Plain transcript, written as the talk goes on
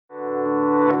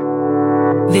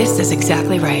This is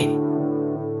exactly right.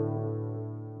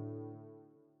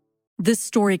 This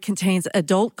story contains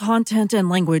adult content and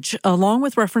language, along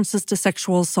with references to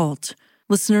sexual assault.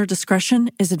 Listener discretion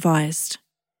is advised.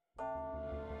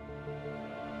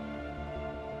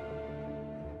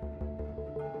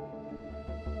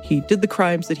 He did the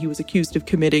crimes that he was accused of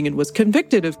committing and was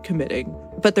convicted of committing.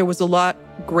 But there was a lot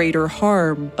greater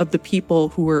harm of the people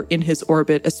who were in his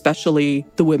orbit, especially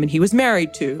the women he was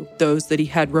married to, those that he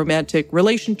had romantic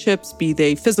relationships, be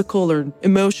they physical or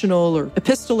emotional or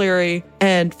epistolary,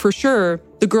 and for sure,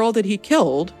 the girl that he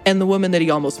killed and the woman that he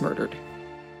almost murdered.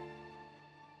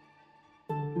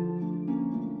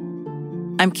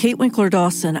 I'm Kate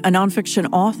Winkler-Dawson, a nonfiction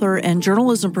author and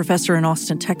journalism professor in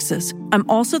Austin, Texas. I'm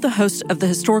also the host of the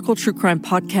historical true crime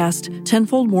podcast,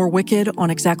 Tenfold More Wicked on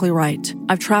Exactly Right.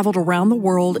 I've traveled around the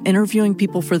world interviewing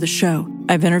people for the show.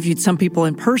 I've interviewed some people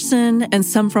in person and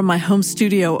some from my home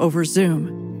studio over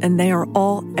Zoom. And they are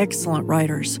all excellent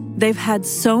writers. They've had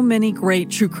so many great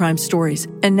true crime stories,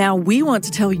 and now we want to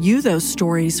tell you those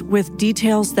stories with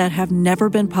details that have never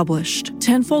been published.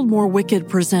 Tenfold More Wicked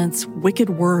presents Wicked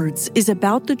Words is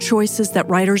about the choices that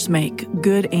writers make,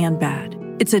 good and bad.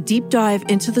 It's a deep dive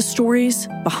into the stories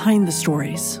behind the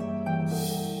stories.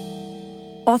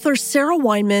 Author Sarah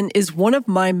Weinman is one of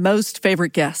my most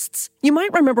favorite guests. You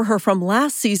might remember her from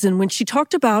last season when she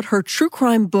talked about her true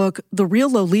crime book, The Real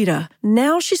Lolita.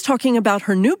 Now she's talking about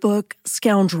her new book,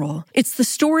 Scoundrel. It's the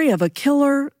story of a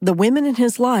killer, the women in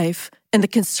his life, and the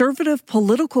conservative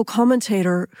political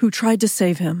commentator who tried to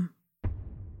save him.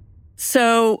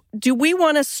 So, do we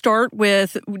want to start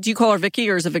with, do you call her Vicky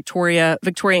or is it Victoria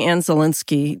Ann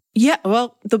Zelinsky? Yeah,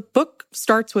 well, the book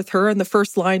starts with her and the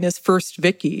first line is First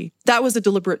Vicky. That was a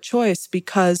deliberate choice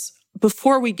because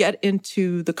before we get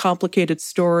into the complicated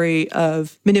story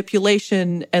of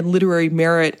manipulation and literary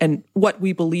merit and what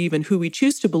we believe and who we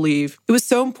choose to believe, it was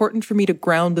so important for me to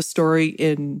ground the story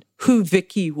in who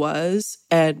Vicky was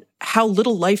and how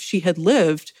little life she had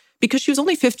lived, because she was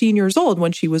only 15 years old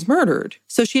when she was murdered.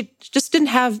 So she just didn't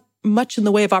have much in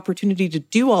the way of opportunity to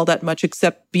do all that much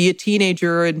except be a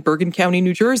teenager in Bergen County,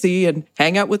 New Jersey, and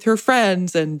hang out with her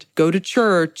friends and go to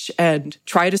church and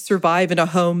try to survive in a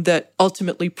home that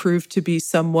ultimately proved to be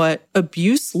somewhat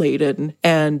abuse-laden.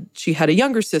 And she had a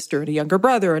younger sister and a younger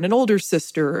brother and an older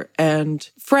sister and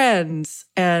friends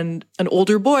and an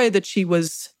older boy that she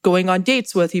was going on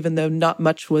dates with, even though not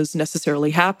much was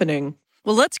necessarily happening.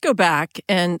 Well, let's go back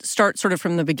and start sort of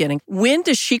from the beginning. When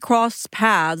does she cross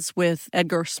paths with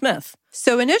Edgar Smith?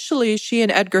 So initially, she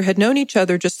and Edgar had known each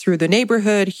other just through the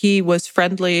neighborhood. He was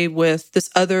friendly with this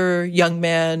other young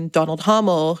man, Donald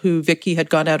Hommel, who Vicky had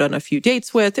gone out on a few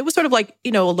dates with. It was sort of like,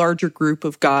 a larger group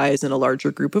of guys and a larger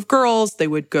group of girls. They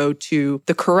would go to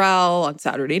the Corral on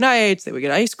Saturday nights. They would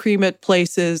get ice cream at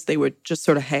places. They would just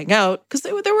sort of hang out because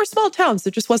there were small towns.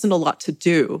 There just wasn't a lot to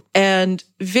do. And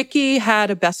Vicky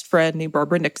had a best friend named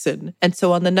Barbara Nixon. And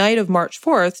so on the night of March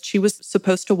 4th, she was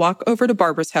supposed to walk over to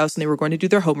Barbara's house and they were going to do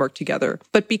their homework together.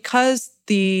 But because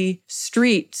the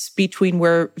streets between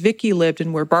where Vicky lived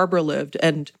and where Barbara lived,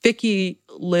 and Vicky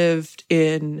lived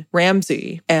in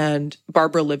Ramsey and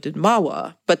Barbara lived in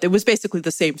Mahwah, but it was basically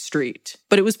the same street.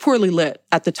 But it was poorly lit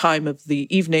at the time of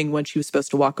the evening when she was supposed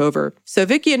to walk over. So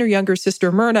Vicky and her younger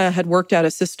sister Myrna had worked out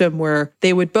a system where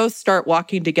they would both start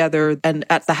walking together, and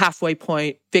at the halfway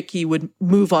point, Vicky would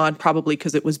move on probably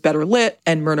because it was better lit,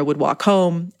 and Myrna would walk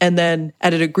home. And then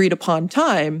at an agreed upon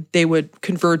time, they would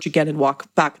converge again and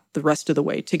walk back the rest of the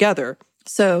way together.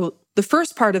 So the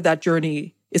first part of that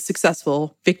journey is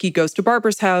successful. Vicky goes to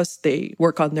Barbara's house. They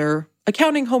work on their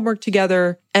accounting homework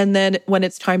together. And then when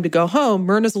it's time to go home,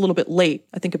 Myrna's a little bit late,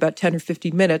 I think about 10 or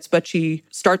 15 minutes, but she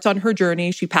starts on her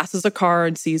journey. She passes a car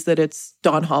and sees that it's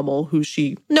Don Hommel, who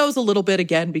she knows a little bit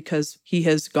again because he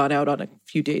has gone out on a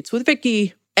few dates with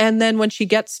Vicky. And then when she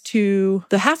gets to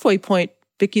the halfway point,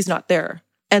 Vicky's not there.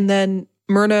 And then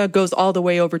Myrna goes all the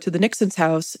way over to the Nixons'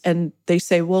 house and they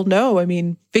say, well, no,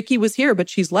 Vicky was here, but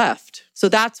she's left. So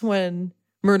that's when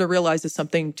Myrna realizes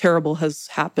something terrible has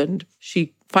happened.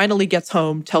 She finally gets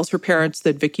home, tells her parents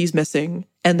that Vicky's missing.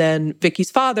 And then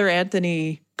Vicky's father,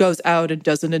 Anthony, goes out and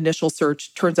does an initial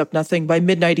search, turns up nothing. By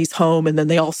midnight, he's home, and then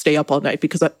they all stay up all night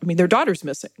because, their daughter's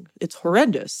missing. It's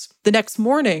horrendous. The next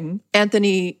morning,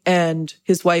 Anthony and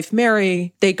his wife,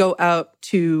 Mary, they go out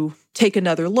to take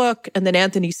another look, and then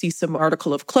Anthony sees some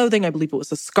article of clothing. I believe it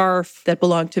was a scarf that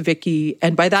belonged to Vicky.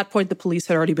 And by that point, the police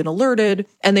had already been alerted,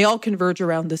 and they all converge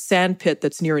around the sand pit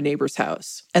that's near a neighbor's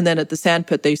house. And then at the sand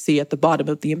pit, they see at the bottom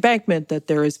of the embankment that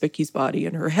there is Vicky's body,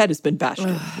 and her head has been bashed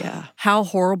in. Yeah. How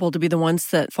horrible to be the ones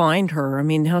that find her.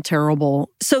 How terrible.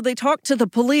 So they talk to the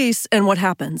police, and what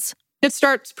happens? It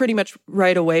starts pretty much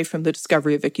right away from the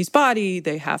discovery of Vicky's body.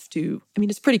 They have to,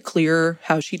 it's pretty clear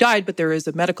how she died, but there is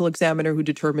a medical examiner who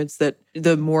determines that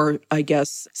the more,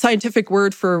 scientific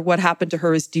word for what happened to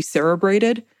her is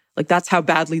decerebrated. Like, that's how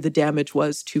badly the damage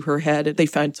was to her head. They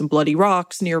found some bloody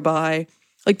rocks nearby.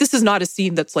 Like, this is not a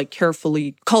scene that's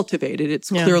carefully cultivated. It's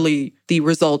clearly the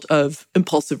result of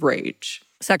impulsive rage.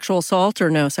 Sexual assault or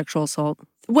no sexual assault?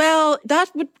 Well,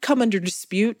 that would come under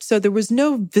dispute. So there was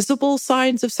no visible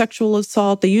signs of sexual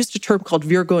assault. They used a term called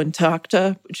virgo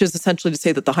intacta, which is essentially to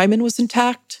say that the hymen was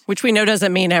intact. Which we know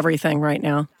doesn't mean everything right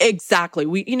now. Exactly.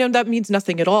 That means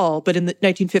nothing at all. But in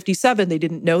 1957, they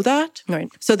didn't know that. Right.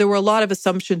 So there were a lot of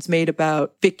assumptions made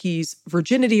about Vicky's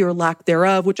virginity or lack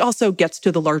thereof, which also gets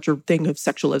to the larger thing of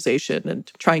sexualization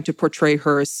and trying to portray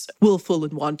her as willful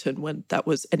and wanton when that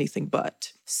was anything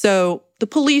but. So the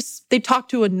police, they talked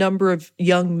to a number of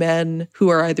young men who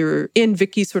are either in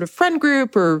Vicky's sort of friend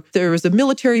group or there was a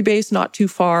military base not too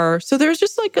far. So there's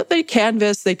just they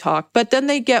canvass, they talk. But then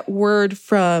they get word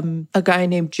from a guy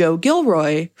named Joe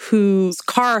Gilroy, whose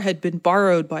car had been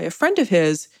borrowed by a friend of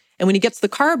his. And when he gets the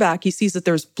car back, he sees that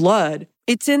there's blood.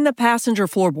 It's in the passenger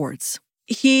floorboards.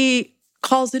 He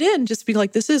calls it in, just being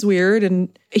like, this is weird.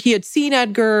 And he had seen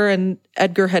Edgar, and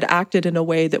Edgar had acted in a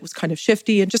way that was kind of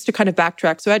shifty. And just to kind of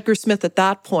backtrack, so Edgar Smith at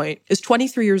that point is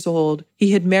 23 years old.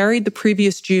 He had married the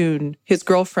previous June his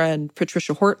girlfriend,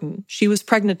 Patricia Horton. She was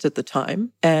pregnant at the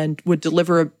time and would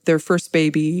deliver their first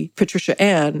baby, Patricia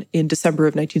Ann, in December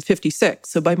of 1956.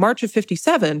 So by March of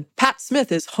 57, Pat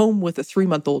Smith is home with a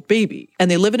 3-month-old baby. And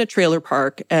they live in a trailer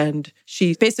park, and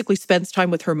she basically spends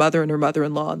time with her mother and her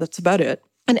mother-in-law. That's about it.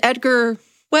 And Edgar,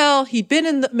 well, he'd been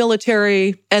in the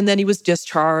military and then he was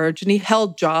discharged and he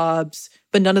held jobs,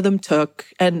 but none of them took.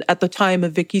 And at the time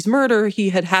of Vicky's murder, he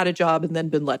had had a job and then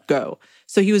been let go.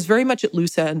 So he was very much at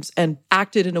loose ends and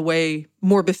acted in a way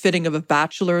more befitting of a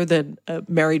bachelor than a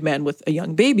married man with a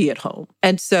young baby at home.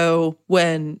 And so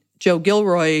when Joe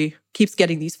Gilroy keeps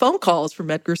getting these phone calls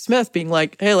from Edgar Smith being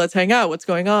like, hey, let's hang out, what's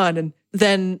going on? And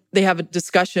then they have a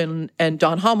discussion, and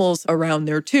Don Hummel's around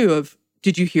there too, of,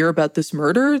 did you hear about this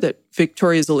murder, that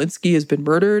Victoria Zielinski has been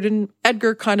murdered? And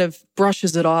Edgar kind of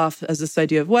brushes it off as this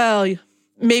idea of, well,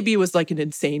 maybe it was like an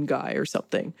insane guy or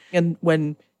something. And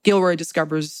when Gilroy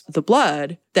discovers the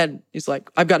blood, then he's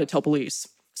like, I've got to tell police.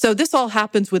 So this all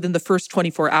happens within the first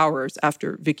 24 hours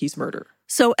after Vicky's murder.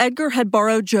 So Edgar had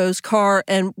borrowed Joe's car,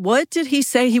 and what did he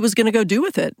say he was going to go do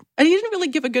with it? And he didn't really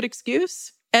give a good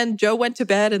excuse. And Joe went to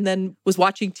bed and then was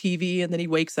watching TV, and then he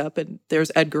wakes up and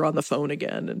there's Edgar on the phone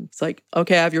again. And it's like,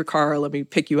 okay, I have your car. Let me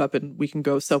pick you up and we can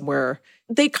go somewhere.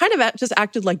 They kind of just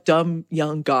acted like dumb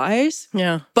young guys.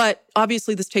 Yeah. But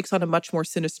obviously this takes on a much more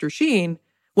sinister sheen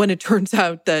when it turns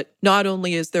out that not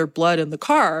only is there blood in the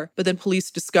car, but then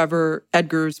police discover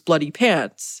Edgar's bloody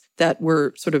pants that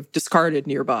were sort of discarded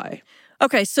nearby.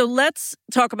 Okay, so let's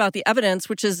talk about the evidence,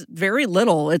 which is very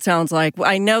little, it sounds like.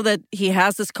 I know that he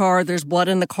has this car. There's blood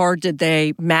in the car. Did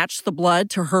they match the blood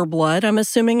to her blood, I'm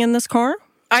assuming, in this car?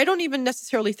 I don't even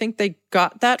necessarily think they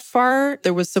got that far.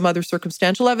 There was some other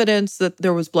circumstantial evidence that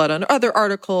there was blood on other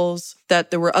articles,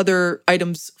 that there were other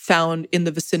items found in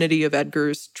the vicinity of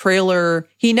Edgar's trailer.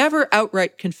 He never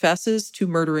outright confesses to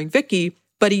murdering Vicky,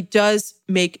 but he does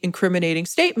make incriminating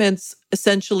statements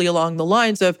essentially along the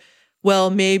lines of,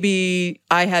 well, maybe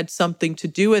I had something to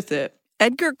do with it.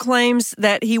 Edgar claims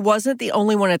that he wasn't the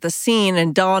only one at the scene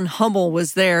and Don Hummel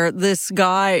was there, this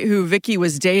guy who Vicky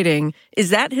was dating.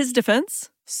 Is that his defense?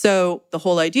 So the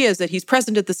whole idea is that he's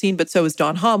present at the scene, but so is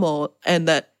Don Hummel, and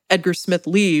that Edgar Smith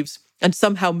leaves and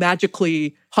somehow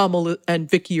magically Hummel and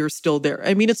Vicky are still there.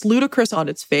 I mean, it's ludicrous on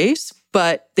its face,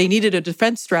 but they needed a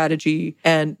defense strategy,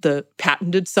 and the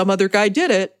patented some other guy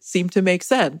did it seemed to make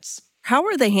sense. How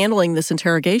are they handling this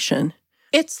interrogation?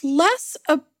 It's less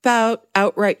about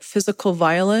outright physical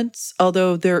violence,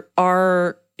 although there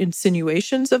are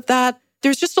insinuations of that.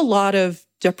 There's just a lot of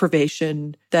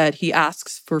deprivation, that he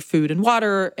asks for food and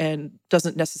water and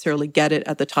doesn't necessarily get it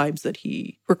at the times that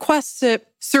he requests it.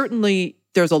 Certainly,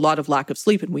 there's a lot of lack of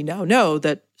sleep, and we now know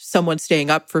that someone staying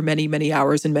up for many, many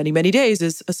hours and many, many days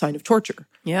is a sign of torture.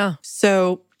 Yeah.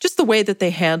 So just the way that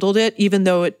they handled it, even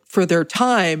though it, for their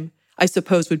time, I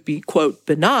suppose would be, quote,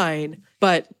 benign,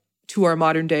 but to our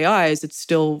modern day eyes, it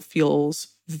still feels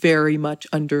very much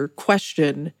under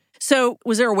question. So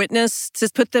was there a witness to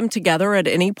put them together at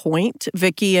any point,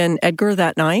 Vicky and Edgar,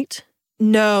 that night?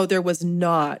 No, there was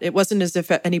not. It wasn't as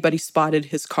if anybody spotted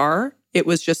his car. It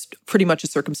was just pretty much a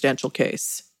circumstantial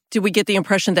case. Did we get the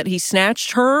impression that he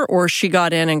snatched her, or she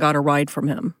got in and got a ride from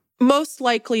him? Most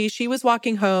likely, she was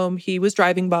walking home. He was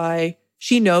driving by.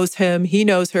 She knows him. He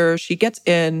knows her. She gets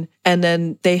in, and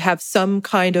then they have some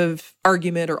kind of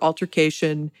argument or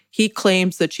altercation. He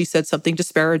claims that she said something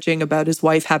disparaging about his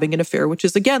wife having an affair, which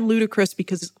is, again, ludicrous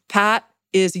because Pat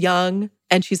is young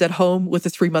and she's at home with a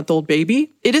 3-month-old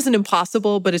baby. It isn't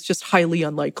impossible, but it's just highly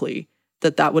unlikely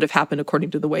that that would have happened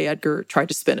according to the way Edgar tried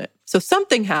to spin it. So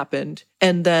something happened,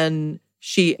 and then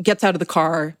she gets out of the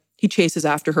car. He chases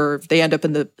after her. They end up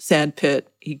in the sand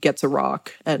pit. He gets a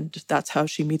rock, and that's how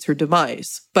she meets her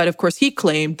demise. But of course, he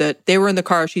claimed that they were in the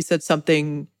car. She said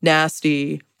something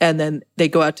nasty, and then they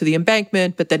go out to the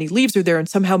embankment, but then he leaves her there, and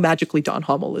somehow magically Don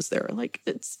Hummel is there. Like,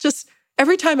 it's just,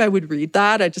 every time I would read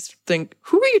that, I just think,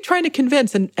 who are you trying to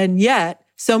convince? And yet,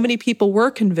 so many people were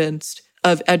convinced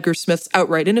of Edgar Smith's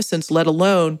outright innocence, let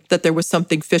alone that there was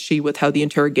something fishy with how the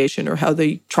interrogation or how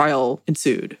the trial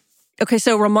ensued. Okay,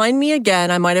 so remind me again,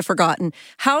 I might have forgotten.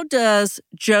 How does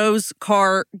Joe's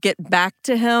car get back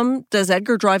to him? Does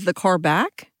Edgar drive the car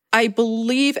back? I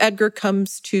believe Edgar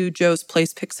comes to Joe's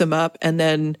place, picks him up, and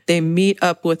then they meet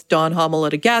up with Don Hummel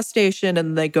at a gas station,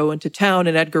 and they go into town,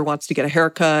 and Edgar wants to get a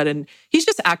haircut, and he's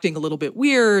just acting a little bit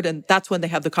weird, and that's when they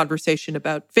have the conversation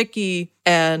about Vicky,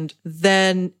 and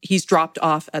then he's dropped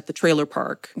off at the trailer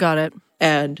park. Got it.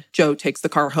 And Joe takes the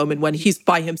car home, and when he's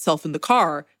by himself in the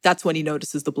car, that's when he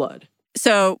notices the blood.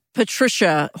 So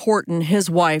Patricia Horton, his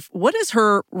wife, what is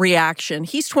her reaction?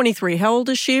 He's 23. How old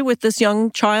is she with this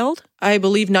young child? I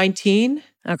believe 19.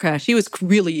 Okay. She was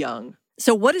really young.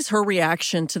 So what is her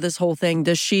reaction to this whole thing?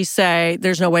 Does she say,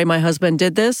 there's no way my husband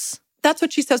did this? That's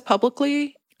what she says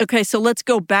publicly. Okay, so let's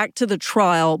go back to the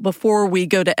trial before we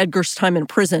go to Edgar's time in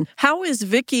prison. How is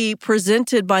Vicky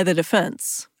presented by the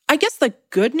defense? I guess the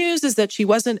good news is that she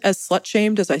wasn't as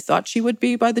slut-shamed as I thought she would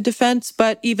be by the defense.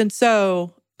 But even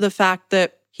so, the fact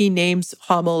that he names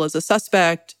Hummel as a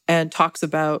suspect and talks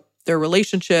about their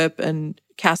relationship and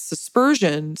casts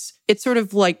aspersions, it's sort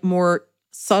of like more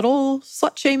subtle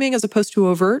slut-shaming as opposed to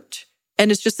overt.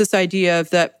 And it's just this idea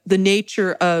of that the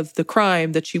nature of the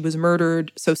crime, that she was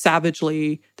murdered so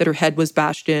savagely, that her head was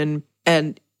bashed in,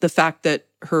 and the fact that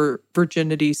her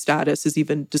virginity status is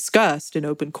even discussed in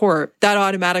open court, that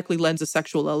automatically lends a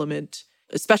sexual element,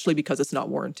 especially because it's not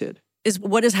warranted. Is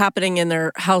what is happening in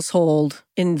their household,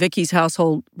 in Vicky's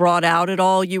household, brought out at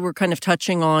all? You were kind of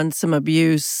touching on some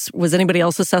abuse. Was anybody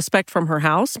else a suspect from her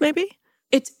house, maybe?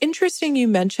 It's interesting you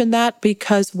mentioned that,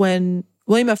 because when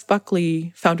William F.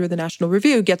 Buckley, founder of the National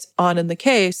Review, gets on in the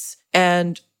case,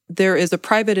 and there is a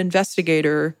private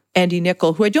investigator, Andy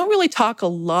Nickel, who I don't really talk a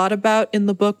lot about in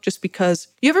the book, just because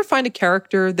you ever find a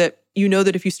character that you know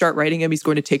that if you start writing him, he's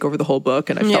going to take over the whole book.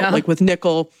 And I felt like with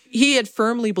Nickel, he had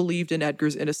firmly believed in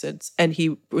Edgar's innocence, and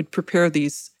he would prepare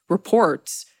these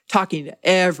reports talking to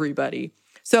everybody.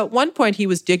 So at one point, he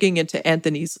was digging into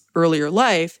Anthony's earlier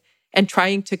life and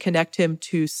trying to connect him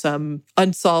to some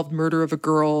unsolved murder of a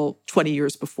girl 20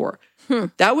 years before.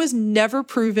 That was never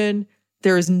proven.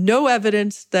 There is no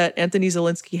evidence that Anthony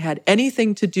Zielinski had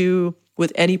anything to do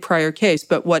with any prior case.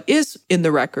 But what is in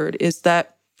the record is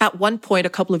that at one point, a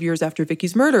couple of years after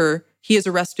Vicky's murder, he is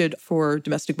arrested for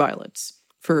domestic violence,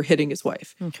 for hitting his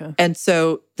wife. Okay. And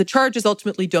so the charges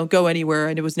ultimately don't go anywhere,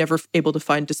 and it was never able to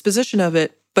find disposition of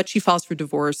it. But she files for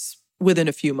divorce within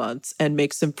a few months and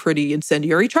makes some pretty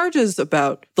incendiary charges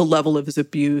about the level of his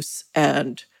abuse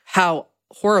and how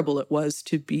horrible it was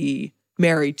to be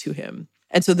married to him.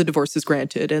 And so the divorce is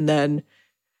granted. And then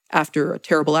after a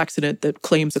terrible accident that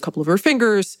claims a couple of her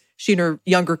fingers, she and her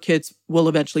younger kids will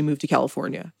eventually move to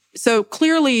California. So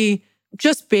clearly,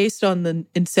 just based on the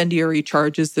incendiary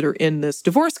charges that are in this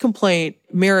divorce complaint,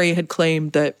 Mary had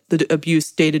claimed that the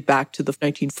abuse dated back to the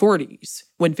 1940s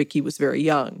when Vicky was very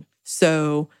young.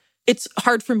 So it's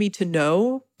hard for me to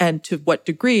know and to what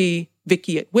degree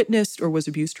Vicky had witnessed or was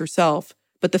abused herself.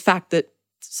 But the fact that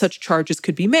such charges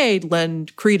could be made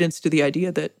lend credence to the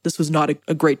idea that this was not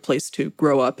a great place to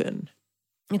grow up in.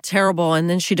 It's terrible. And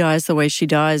then she dies the way she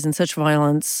dies in such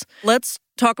violence. Let's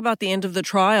talk about the end of the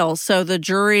trial. So the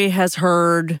jury has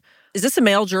heard, is this a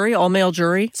male jury, all male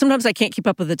jury? Sometimes I can't keep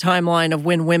up with the timeline of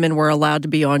when women were allowed to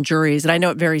be on juries. And I know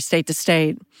it varies state to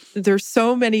state. There's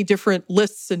so many different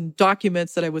lists and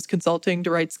documents that I was consulting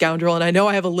to write Scoundrel. And I know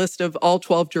I have a list of all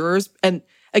 12 jurors. And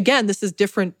again, this is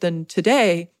different than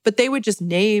today, but they would just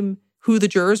name who the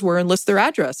jurors were and list their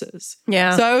addresses.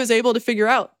 Yeah. So I was able to figure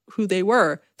out who they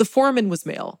were. The foreman was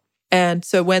male. And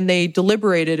so when they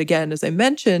deliberated, again, as I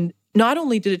mentioned, not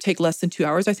only did it take less than 2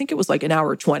 hours, I think it was like an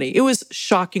hour 20. It was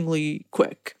shockingly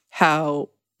quick how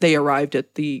they arrived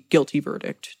at the guilty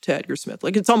verdict to Edgar Smith.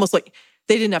 Like, it's almost like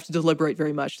they didn't have to deliberate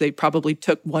very much. They probably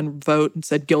took one vote and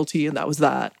said guilty, and that was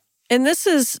that. And this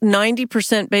is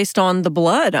 90% based on the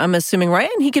blood, I'm assuming, right?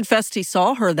 And he confessed he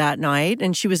saw her that night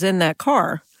and she was in that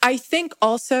car. I think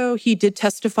also he did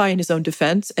testify in his own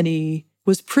defense, and he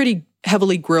was pretty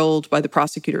heavily grilled by the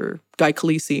prosecutor, Guy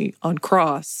Calisi, on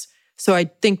cross. So I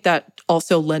think that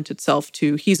also lent itself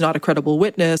to he's not a credible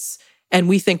witness, and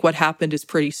we think what happened is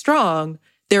pretty strong.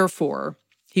 Therefore,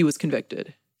 he was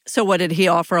convicted. So what, did he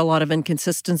offer a lot of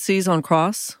inconsistencies on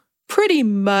cross? Pretty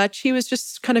much. He was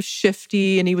just kind of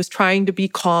shifty and he was trying to be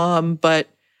calm, but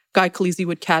Guy Calisi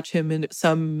would catch him in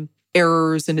some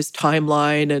errors in his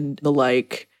timeline and the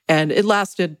like. And it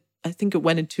lasted, I think it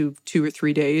went into 2 or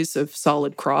 3 days of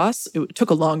solid cross. It took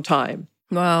a long time.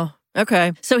 Wow.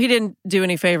 Okay. So he didn't do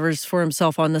any favors for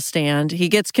himself on the stand. He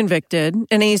gets convicted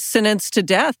and he's sentenced to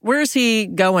death. Where is he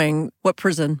going? What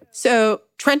prison? So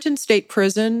Trenton State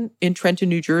Prison in Trenton,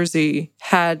 New Jersey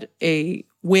had a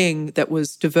wing that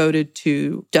was devoted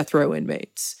to death row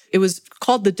inmates. It was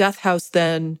called the Death House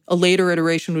then. A later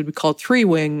iteration would be called Three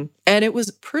Wing. And it was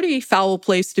a pretty foul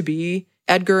place to be.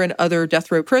 Edgar and other death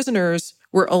row prisoners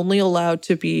were only allowed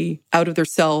to be out of their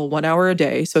cell 1 hour a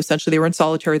day. So essentially they were in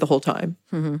solitary the whole time.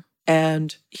 Mm-hmm.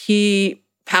 And he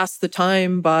passed the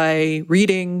time by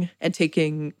reading and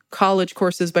taking college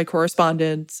courses by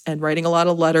correspondence and writing a lot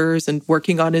of letters and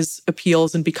working on his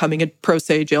appeals and becoming a pro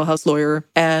se jailhouse lawyer.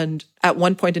 And at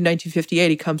one point in 1958,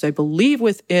 he comes, I believe,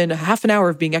 within a half an hour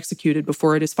of being executed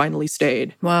before it is finally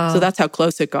stayed. Wow. So that's how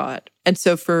close it got. And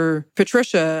so for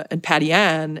Patricia and Patty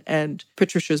Ann and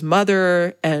Patricia's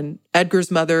mother and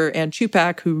Edgar's mother, Ann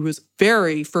Chupak, who was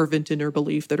very fervent in her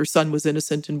belief that her son was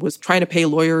innocent and was trying to pay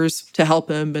lawyers to help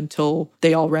him until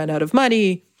they all ran out of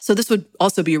money. So this would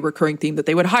also be a recurring theme that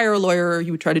they would hire a lawyer,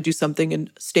 he would try to do something in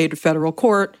state or federal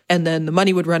court, and then the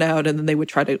money would run out, and then they would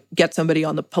try to get somebody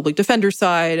on the public defender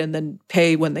side and then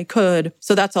pay when they could.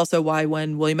 So that's also why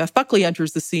when William F. Buckley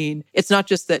enters the scene, it's not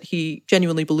just that he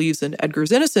genuinely believes in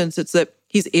Edgar's innocence, it's that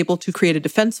he's able to create a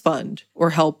defense fund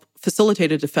or help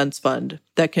facilitate a defense fund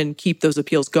that can keep those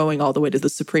appeals going all the way to the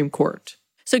Supreme Court.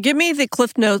 So give me the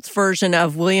Cliff Notes version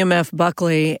of William F.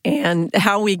 Buckley and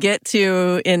how we get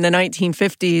to, in the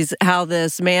 1950s, how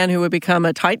this man who would become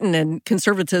a titan in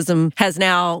conservatism has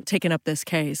now taken up this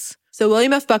case. So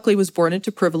William F. Buckley was born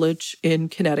into privilege in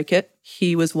Connecticut.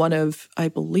 He was one of, I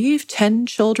believe, 10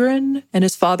 children, and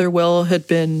his father, Will, had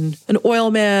been an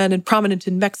oil man and prominent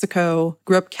in Mexico,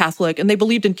 grew up Catholic, and they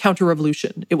believed in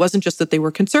counter-revolution. It wasn't just that they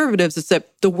were conservatives, it's that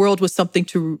the world was something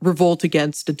to revolt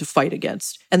against and to fight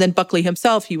against. And then Buckley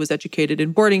himself, he was educated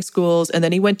in boarding schools, and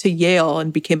then he went to Yale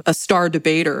and became a star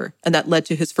debater, and that led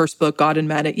to his first book, God and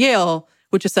Man at Yale,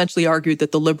 which essentially argued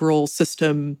that the liberal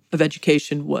system of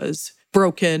education was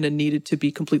broken and needed to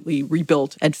be completely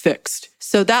rebuilt and fixed.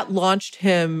 So that launched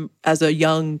him as a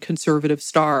young conservative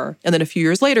star. And then a few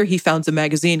years later, he founds a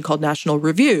magazine called National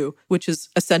Review, which is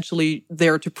essentially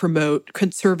there to promote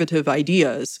conservative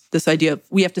ideas. This idea of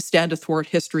we have to stand athwart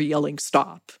history yelling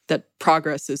stop, that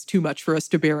progress is too much for us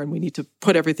to bear and we need to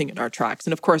put everything in our tracks.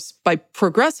 And of course, by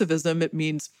progressivism, it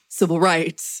means civil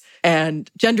rights and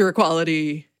gender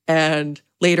equality. And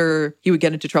later, he would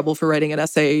get into trouble for writing an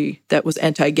essay that was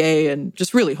anti-gay and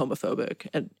just really homophobic.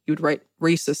 And he would write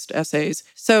racist essays.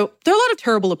 So there are a lot of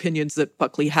terrible opinions that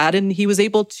Buckley had, and he was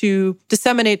able to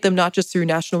disseminate them not just through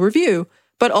National Review,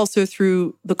 but also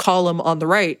through the column on the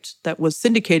right that was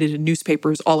syndicated in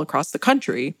newspapers all across the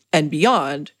country and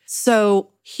beyond.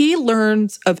 So he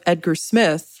learns of Edgar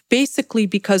Smith basically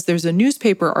because there's a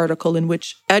newspaper article in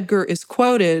which Edgar is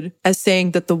quoted as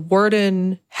saying that the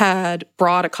warden had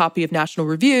brought a copy of National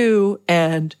Review,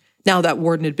 and now that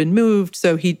warden had been moved,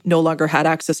 so he no longer had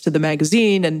access to the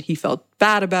magazine, and he felt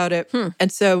bad about it. And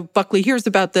so Buckley hears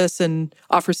about this and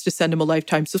offers to send him a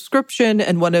lifetime subscription,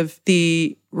 and one of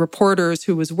the reporters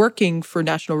who was working for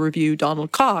National Review,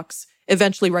 Donald Cox,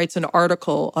 eventually writes an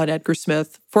article on Edgar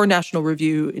Smith for National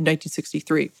Review in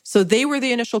 1963. So they were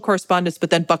the initial correspondents,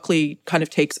 but then Buckley kind of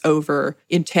takes over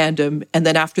in tandem. And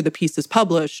then after the piece is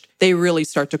published, they really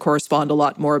start to correspond a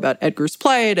lot more about Edgar's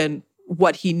plight and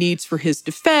what he needs for his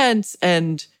defense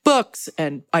and books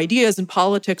and ideas and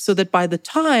politics, so that by the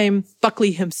time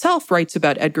Buckley himself writes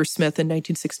about Edgar Smith in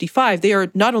 1965, they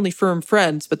are not only firm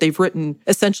friends, but they've written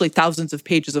essentially thousands of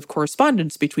pages of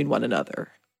correspondence between one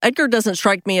another. Edgar doesn't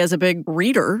strike me as a big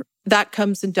reader. That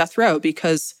comes in death row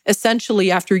because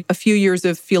essentially after a few years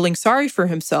of feeling sorry for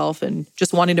himself and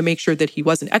just wanting to make sure that he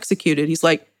wasn't executed, he's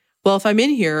like, well, if I'm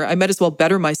in here, I might as well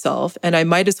better myself and I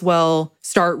might as well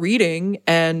start reading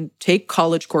and take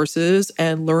college courses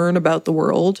and learn about the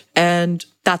world. And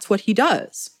that's what he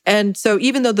does. And so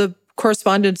even though the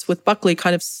correspondence with Buckley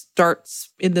kind of starts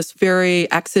in this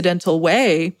very accidental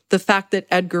way, the fact that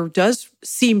Edgar does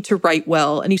seem to write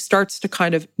well, and he starts to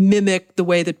kind of mimic the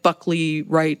way that Buckley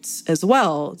writes as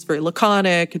well. It's very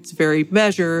laconic, it's very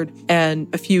measured, and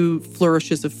a few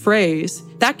flourishes of phrase.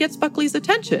 That gets Buckley's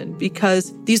attention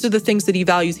because these are the things that he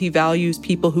values. He values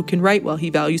people who can write well. He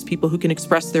values people who can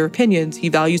express their opinions. He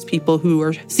values people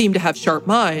who seem to have sharp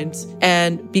minds.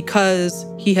 And because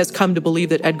he has come to believe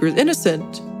that Edgar's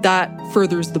innocent, that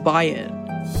furthers the buy-in.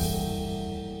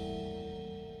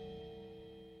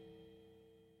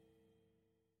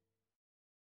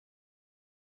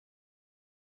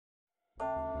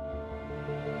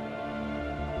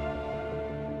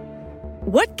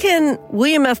 What can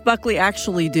William F. Buckley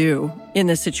actually do in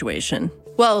this situation?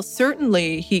 Well,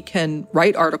 certainly he can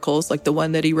write articles like the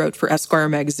one that he wrote for Esquire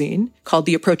magazine called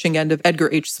The Approaching End of Edgar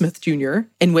H. Smith Jr.,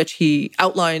 in which he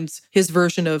outlines his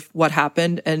version of what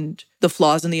happened and the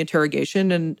flaws in the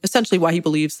interrogation and essentially why he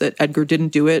believes that Edgar didn't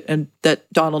do it and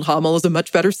that Donald Hommel is a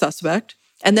much better suspect.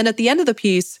 And then at the end of the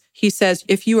piece, he says,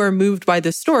 if you are moved by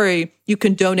this story, you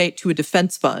can donate to a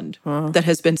defense fund that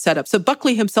has been set up. So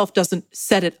Buckley himself doesn't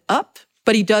set it up,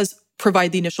 but he does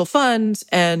provide the initial funds,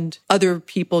 and other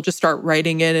people just start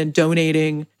writing in and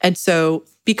donating. And so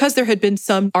because there had been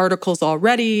some articles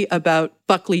already about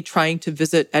Buckley trying to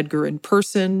visit Edgar in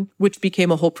person, which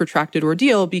became a whole protracted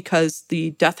ordeal because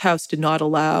the death house did not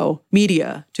allow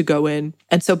media to go in.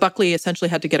 And so Buckley essentially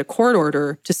had to get a court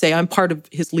order to say, I'm part of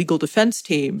his legal defense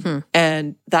team.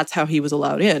 And that's how he was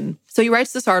allowed in. So he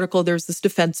writes this article, there's this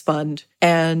defense fund,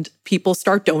 and people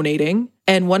start donating.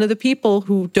 And one of the people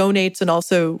who donates and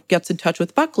also gets in touch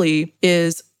with Buckley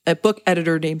is a book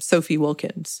editor named Sophie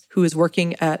Wilkins, who is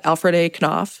working at Alfred A.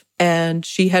 Knopf. And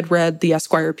she had read the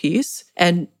Esquire piece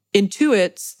and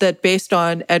intuits that based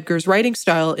on Edgar's writing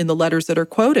style in the letters that are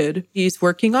quoted, he's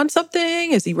working on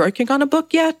something. Is he working on a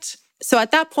book yet? So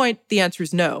at that point, the answer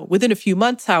is no. Within a few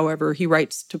months, however, he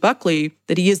writes to Buckley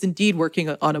that he is indeed working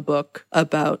on a book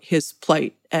about his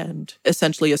plight and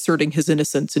essentially asserting his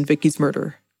innocence in Vicky's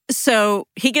murder. So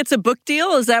he gets a book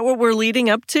deal? Is that what we're leading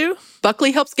up to?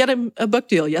 Buckley helps get him a book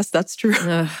deal. Yes, that's true.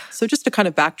 So just to kind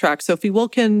of backtrack, Sophie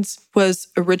Wilkins was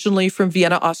originally from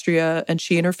Vienna, Austria, and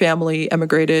she and her family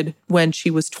emigrated when she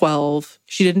was 12.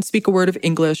 She didn't speak a word of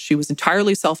English. She was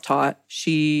entirely self-taught.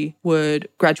 She would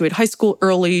graduate high school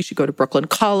early. She'd go to Brooklyn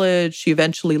College. She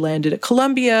eventually landed at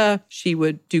Columbia. She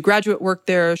would do graduate work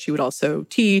there. She would also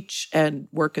teach and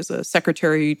work as a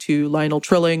secretary to Lionel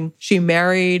Trilling. She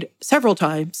married several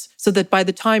times so that by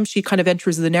the time she kind of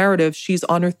enters the narrative, she's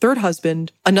on her third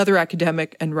husband, another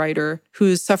academic and writer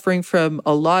who's suffering from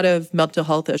a lot of mental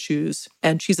health issues.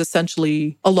 And she's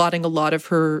essentially allotting a lot of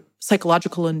her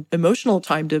psychological and emotional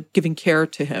time to giving care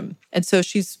to him. And so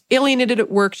she's alienated at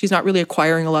work. She's not really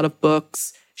acquiring a lot of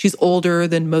books. She's older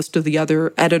than most of the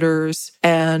other editors,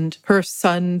 and her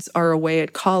sons are away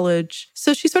at college.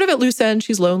 So she's sort of at loose end.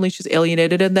 She's lonely. She's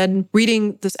alienated. And then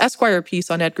reading this Esquire piece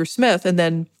on Edgar Smith and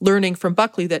then learning from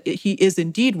Buckley that he is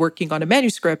indeed working on a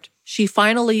manuscript, she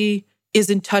finally is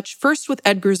in touch first with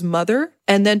Edgar's mother,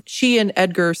 and then she and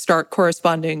Edgar start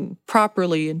corresponding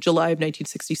properly in July of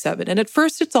 1967. And at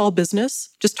first, it's all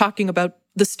business, just talking about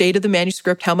the state of the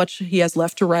manuscript, how much he has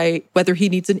left to write, whether he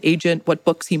needs an agent, what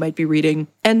books he might be reading.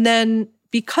 And then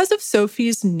because of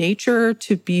Sophie's nature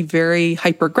to be very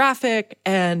hypergraphic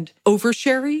and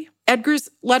oversharey, Edgar's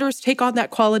letters take on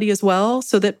that quality as well,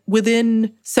 so that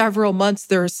within several months,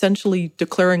 they're essentially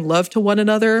declaring love to one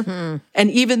another.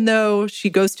 And even though she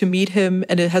goes to meet him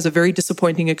and it has a very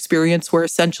disappointing experience where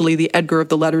essentially the Edgar of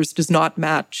the letters does not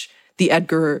match the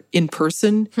Edgar in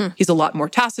person, he's a lot more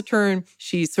taciturn.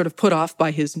 She's sort of put off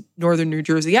by his northern New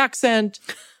Jersey accent.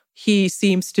 He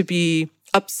seems to be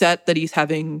upset that he's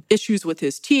having issues with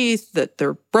his teeth, that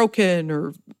they're broken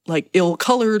or like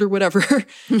ill-colored or whatever.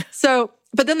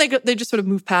 But then they just sort of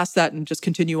move past that and just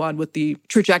continue on with the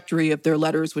trajectory of their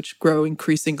letters, which grow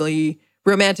increasingly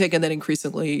romantic and then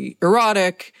increasingly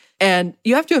erotic. And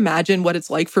you have to imagine what it's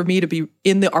like for me to be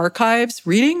in the archives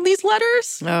reading these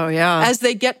letters. Oh, yeah. As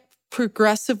they get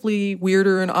progressively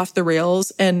weirder and off the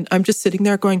rails. And I'm just sitting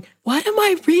there going, what am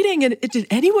I reading? And did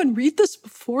anyone read this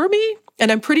before me?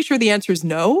 And I'm pretty sure the answer is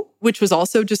no, which was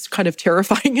also just kind of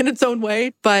terrifying in its own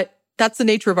way. But that's the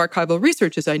nature of archival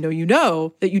research, as I know you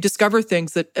know, that you discover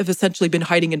things that have essentially been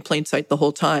hiding in plain sight the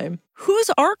whole time.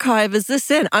 Whose archive is this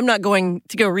in? I'm not going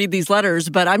to go read these letters,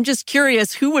 but I'm just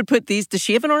curious, who would put these? Does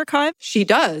she have an archive? She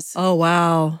does. Oh,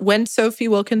 wow. When Sophie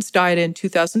Wilkins died in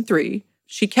 2003,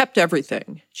 she kept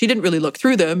everything. She didn't really look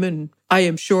through them, and I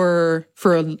am sure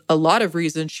for a lot of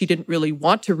reasons, she didn't really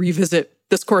want to revisit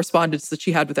this correspondence that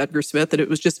she had with Edgar Smith, that it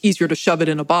was just easier to shove it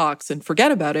in a box and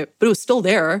forget about it, but it was still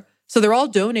there. So they're all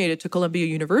donated to Columbia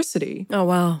University. Oh,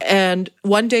 wow. And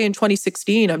one day in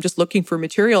 2016, I'm just looking for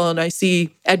material and I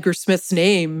see Edgar Smith's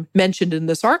name mentioned in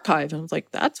this archive. And I was like,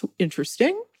 that's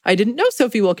interesting. I didn't know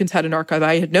Sophie Wilkins had an archive.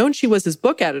 I had known she was his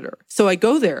book editor. So I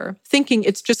go there thinking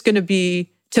it's just going to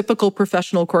be typical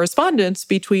professional correspondence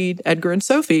between Edgar and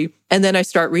Sophie. And then I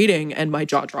start reading and my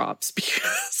jaw drops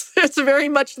because it's very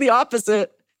much the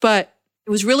opposite. But it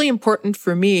was really important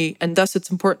for me, and thus it's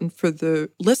important for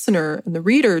the listener and the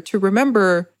reader to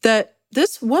remember that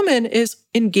this woman is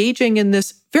engaging in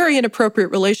this very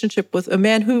inappropriate relationship with a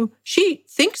man who she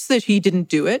thinks that he didn't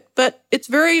do it, but it's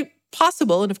very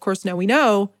possible, and of course now we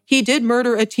know, he did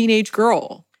murder a teenage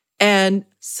girl. And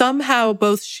somehow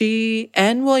both she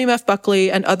and William F.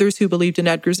 Buckley and others who believed in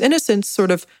Edgar's innocence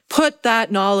sort of put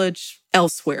that knowledge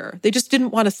elsewhere. They just didn't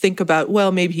want to think about,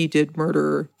 well, maybe he did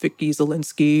murder Vicky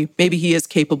Zielinski. Maybe he is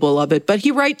capable of it. But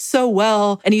he writes so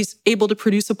well and he's able to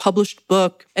produce a published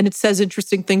book and it says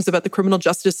interesting things about the criminal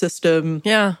justice system.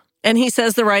 Yeah. And he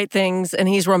says the right things and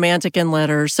he's romantic in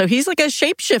letters. So he's like a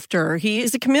shapeshifter. He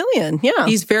is a chameleon. Yeah.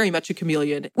 He's very much a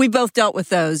chameleon. We both dealt with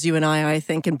those, you and I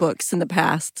think, in books in the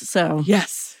past. So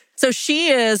yes. So she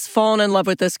is fallen in love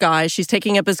with this guy. She's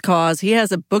taking up his cause. He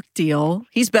has a book deal.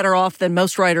 He's better off than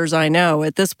most writers I know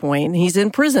at this point. He's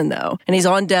in prison, though, and he's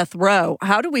on death row.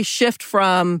 How do we shift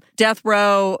from death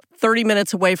row 30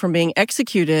 minutes away from being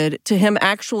executed to him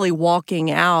actually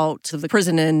walking out of the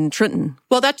prison in Trenton?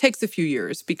 Well, that takes a few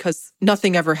years because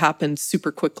nothing ever happens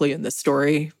super quickly in this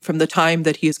story. From the time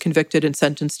that he is convicted and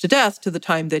sentenced to death to the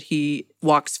time that he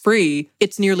walks free,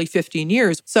 it's nearly 15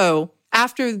 years. So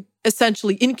after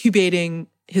essentially incubating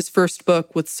his first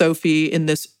book with Sophie in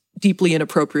this deeply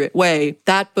inappropriate way,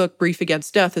 that book, Brief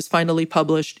Against Death, is finally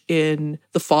published in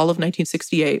the fall of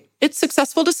 1968. It's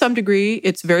successful to some degree.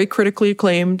 It's very critically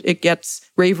acclaimed. It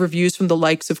gets rave reviews from the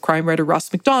likes of crime writer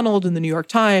Ross MacDonald in the New York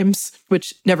Times,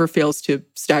 which never fails to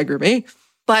stagger me.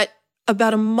 But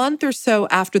about a month or so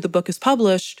after the book is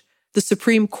published, the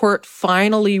Supreme Court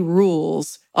finally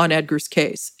rules on Edgar's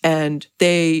case. And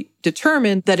they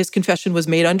determined that his confession was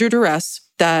made under duress,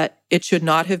 that it should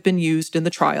not have been used in the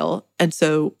trial. And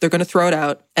so they're going to throw it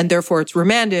out. And therefore it's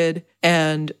remanded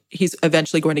and he's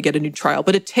eventually going to get a new trial.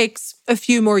 But it takes a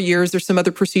few more years. There's some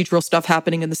other procedural stuff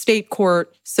happening in the state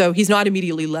court. So he's not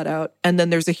immediately let out. And then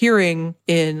there's a hearing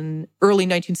in early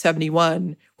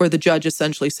 1971 where the judge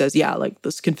essentially says, yeah, like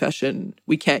this confession,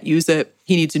 we can't use it.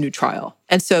 He needs a new trial.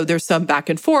 And so there's some back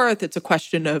and forth. It's a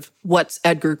question of what's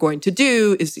Edgar going to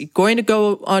do? Is he going to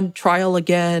go on trial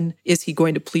again? Is he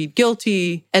going to plead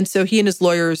guilty? And so he and his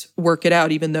lawyers work it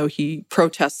out, even though he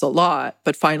protests a lot.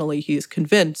 But finally, he's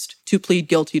convinced to plead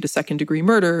guilty to second-degree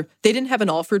murder. They didn't have an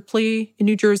Alford plea in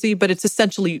New Jersey, but it's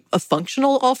essentially a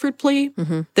functional Alford plea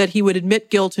that he would admit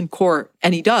guilt in court,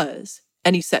 and he does.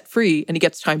 And he's set free and he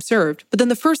gets time served. But then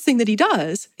the first thing that he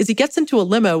does is he gets into a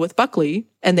limo with Buckley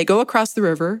and they go across the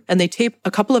river and they tape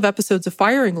a couple of episodes of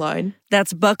Firing Line.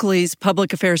 That's Buckley's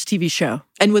public affairs TV show.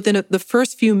 And within the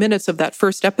first few minutes of that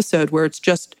first episode where it's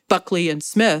just Buckley and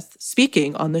Smith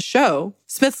speaking on the show,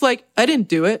 Smith's like, I didn't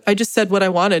do it. I just said what I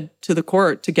wanted to the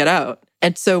court to get out.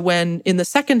 And so when in the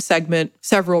second segment,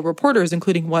 several reporters,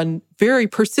 including one very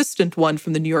persistent one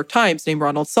from the New York Times named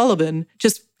Ronald Sullivan,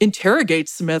 just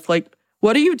interrogates Smith like,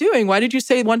 what are you doing? Why did you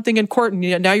say one thing in court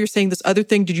and now you're saying this other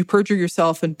thing? Did you perjure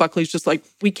yourself? And Buckley's just like,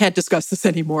 we can't discuss this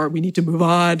anymore. We need to move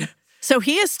on. So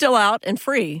he is still out and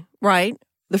free, right?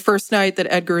 The first night that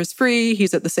Edgar is free,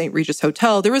 he's at the St. Regis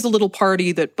Hotel. There is a little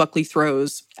party that Buckley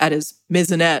throws at his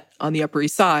maisonette on the Upper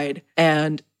East Side.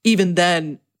 And even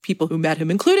then, people who met him,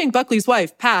 including Buckley's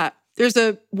wife, Pat, there's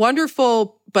a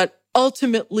wonderful but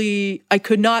ultimately, I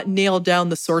could not nail down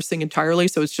the sourcing entirely,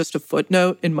 so it's just a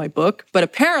footnote in my book. But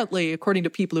apparently, according to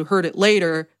people who heard it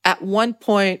later, at one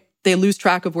point, they lose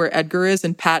track of where Edgar is,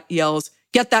 and Pat yells,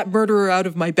 "Get that murderer out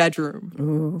of my bedroom."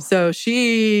 Ooh. So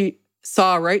she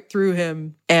saw right through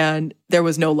him, and there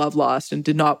was no love lost, and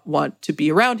did not want to be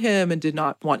around him, and did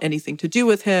not want anything to do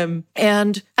with him.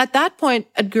 And at that point,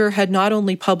 Edgar had not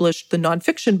only published the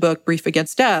nonfiction book, Brief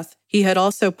Against Death, he had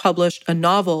also published a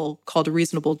novel called A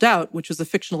Reasonable Doubt, which was a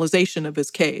fictionalization of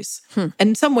his case. And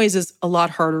in some ways is a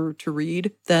lot harder to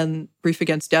read than Brief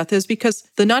Against Death is, because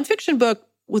the nonfiction book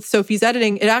with Sophie's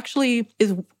editing, it actually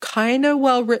is kind of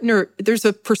well written, or there's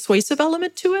a persuasive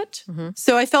element to it.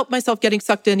 So I felt myself getting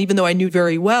sucked in, even though I knew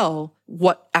very well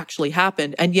what actually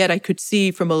happened. And yet I could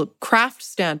see from a craft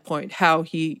standpoint how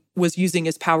he was using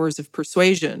his powers of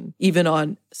persuasion, even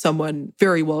on someone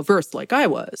very well versed like I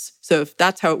was. So if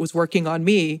that's how it was working on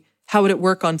me, how would it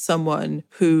work on someone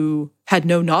who had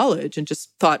no knowledge and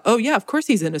just thought, oh yeah, of course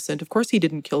he's innocent. Of course he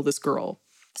didn't kill this girl.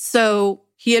 So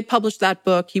he had published that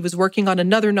book. He was working on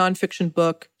another nonfiction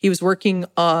book. He was working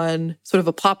on sort of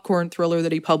a popcorn thriller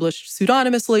that he published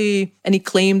pseudonymously. And he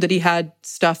claimed that he had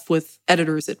stuff with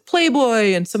editors at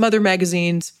Playboy and some other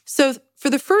magazines. So for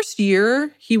the first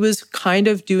year, he was kind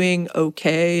of doing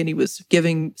okay. And he was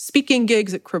giving speaking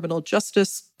gigs at criminal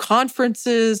justice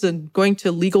conferences and going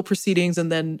to legal proceedings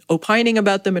and then opining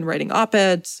about them and writing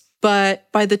op-eds.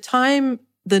 But by the time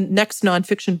the next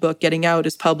nonfiction book, Getting Out,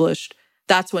 is published,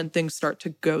 that's when things start to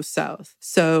go south.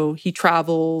 So he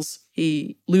travels,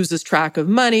 he loses track of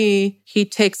money, he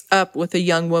takes up with a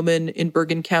young woman in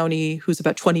Bergen County who's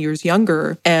about 20 years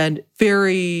younger and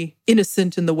very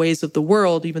innocent in the ways of the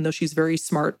world, even though she's very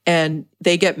smart. And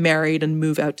they get married and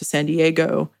move out to San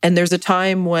Diego. And there's a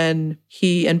time when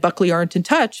he and Buckley aren't in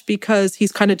touch because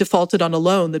he's kind of defaulted on a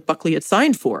loan that Buckley had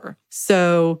signed for.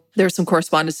 So there's some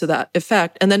correspondence to that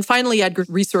effect. And then finally, Edgar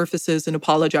resurfaces and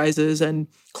apologizes and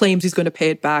claims he's going to pay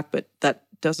it back, but that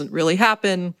doesn't really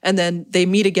happen. And then they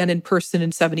meet again in person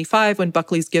in 75 when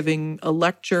Buckley's giving a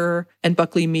lecture, and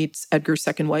Buckley meets Edgar's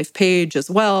second wife, Paige, as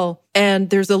well. And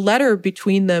there's a letter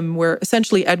between them where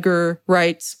essentially Edgar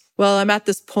writes, well, I'm at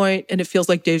this point and it feels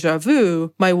like deja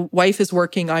vu. My wife is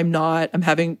working, I'm not. I'm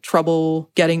having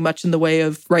trouble getting much in the way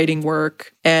of writing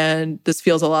work. And this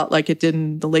feels a lot like it did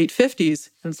in the late 50s.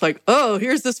 And it's like, oh,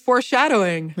 here's this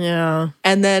foreshadowing. Yeah.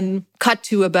 And then cut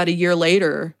to about a year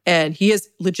later, and he is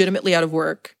legitimately out of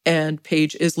work, and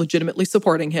Paige is legitimately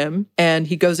supporting him. And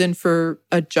he goes in for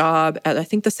a job at, I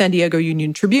think, the San Diego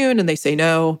Union Tribune, and they say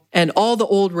no. And all the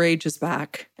old rage is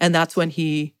back. And that's when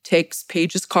he takes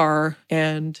Paige's car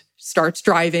and starts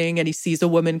driving, and he sees a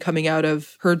woman coming out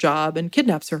of her job and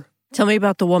kidnaps her. Tell me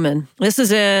about the woman. This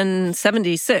is in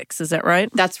 76, is that right?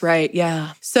 That's right,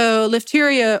 yeah. So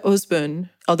Lefteria Osbun,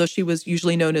 although she was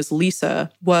usually known as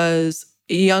Lisa, was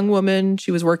a young woman.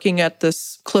 She was working at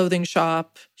this clothing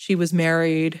shop. She was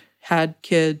married, had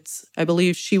kids. I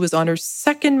believe she was on her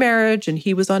second marriage and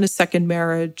he was on his second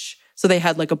marriage. So they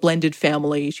had like a blended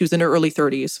family. She was in her early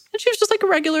 30s. And she was just like a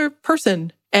regular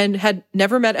person and had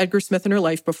never met Edgar Smith in her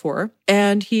life before.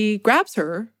 And he grabs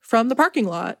her from the parking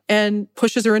lot and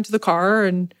pushes her into the car,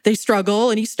 and they struggle,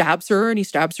 and he stabs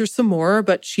her some more,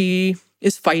 but she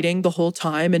is fighting the whole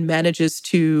time and manages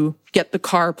to get the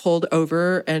car pulled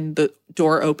over and the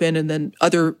door open, and then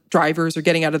other drivers are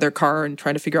getting out of their car and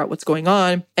trying to figure out what's going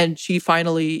on. And she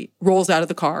finally rolls out of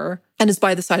the car and is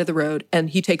by the side of the road, and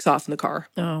he takes off in the car.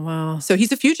 Oh, wow. So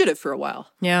he's a fugitive for a while.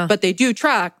 Yeah. But they do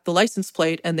track the license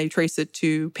plate and they trace it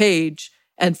to Paige,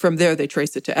 and from there they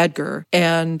trace it to Edgar.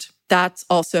 And that's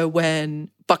also when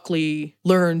Buckley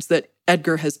learns that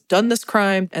Edgar has done this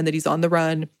crime and that he's on the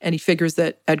run, and he figures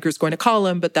that Edgar's going to call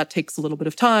him, but that takes a little bit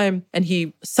of time. And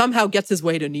he somehow gets his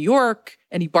way to New York,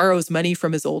 and he borrows money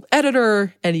from his old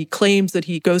editor, and he claims that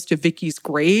he goes to Vicky's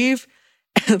grave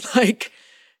and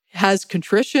has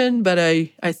contrition, but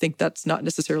I think that's not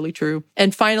necessarily true.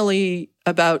 And finally,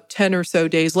 about 10 or so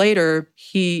days later,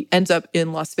 he ends up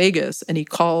in Las Vegas and he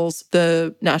calls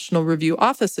the National Review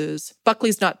offices.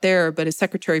 Buckley's not there, but his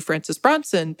secretary, Francis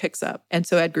Bronson, picks up. And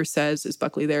so Edgar says, is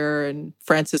Buckley there? And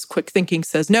Francis, quick thinking,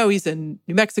 says, no, he's in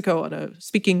New Mexico on a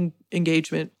speaking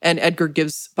engagement. And Edgar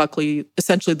gives Buckley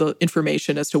essentially the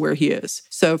information as to where he is.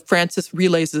 So Francis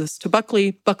relays this to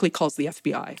Buckley. Buckley calls the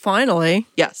FBI. Finally.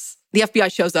 Yes. The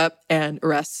FBI shows up and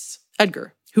arrests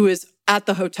Edgar, who is at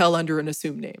the hotel under an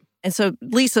assumed name. And so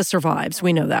Lisa survives.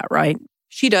 We know that, right?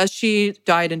 She does. She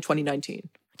died in 2019.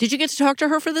 Did you get to talk to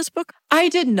her for this book? I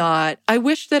did not. I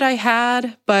wish that I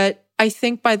had, but I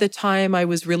think by the time I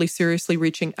was really seriously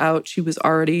reaching out, she was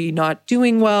already not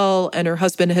doing well, and her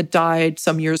husband had died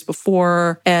some years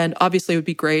before. And obviously it would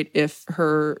be great if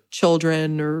her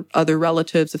children or other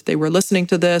relatives, if they were listening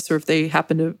to this or if they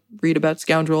happen to read about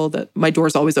Scoundrel, that my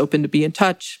door's always open to be in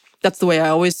touch. That's the way I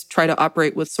always try to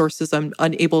operate with sources I'm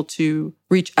unable to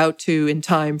reach out to in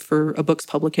time for a book's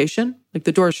publication. Like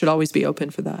the door should always be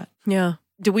open for that. Yeah.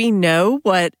 Do we know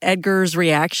what Edgar's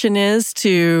reaction is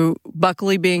to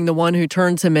Buckley being the one who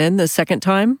turns him in the second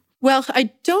time? Well,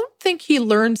 I don't think he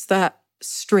learns that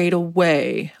straight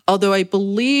away. Although I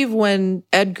believe when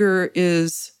Edgar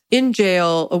is in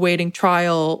jail awaiting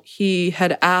trial, he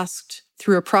had asked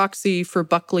through a proxy for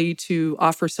Buckley to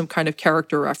offer some kind of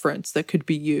character reference that could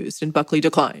be used, and Buckley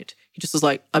declined. He just was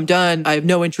like, I'm done. I have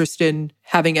no interest in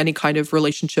having any kind of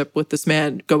relationship with this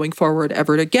man going forward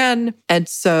ever again. And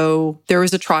so there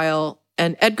was a trial,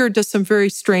 and Edgar does some very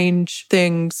strange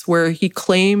things where he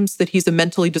claims that he's a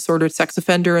mentally disordered sex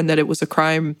offender and that it was a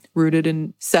crime rooted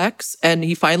in sex. And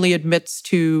he finally admits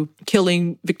to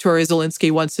killing Victoria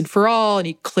Zelinsky once and for all, and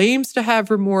he claims to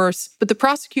have remorse. But the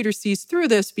prosecutor sees through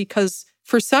this because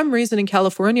for some reason in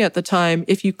California at the time,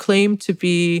 if you claimed to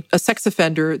be a sex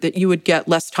offender, that you would get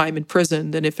less time in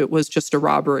prison than if it was just a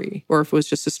robbery or if it was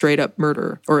just a straight up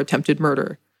murder or attempted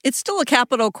murder. It's still a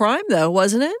capital crime, though,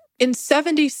 wasn't it? In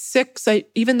 76,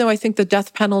 even though I think the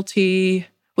death penalty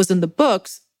was in the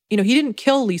books, he didn't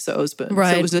kill Lisa Osbin.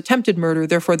 Right. So it was attempted murder.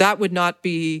 Therefore, that would not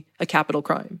be a capital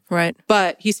crime. Right.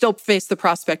 But he still faced the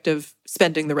prospect of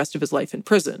spending the rest of his life in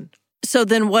prison. So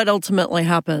then what ultimately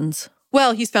happens?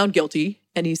 Well, he's found guilty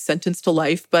and he's sentenced to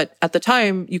life. But at the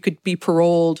time, you could be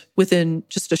paroled within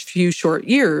just a few short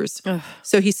years. Ugh.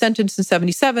 So he's sentenced in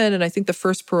 77. And I think the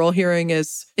first parole hearing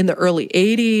is in the early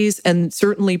 80s. And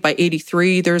certainly by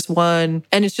 83, there's one.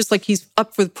 And it's just like he's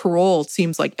up for parole, it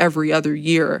seems like every other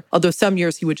year. Although some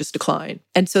years he would just decline.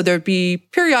 And so there'd be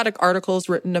periodic articles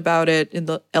written about it in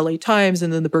the LA Times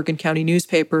and then the Bergen County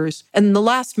newspapers. And the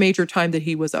last major time that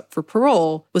he was up for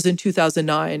parole was in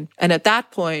 2009. And at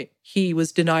that point, he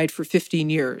was denied for 15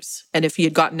 years. And if he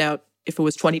had gotten out, if it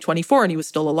was 2024 and he was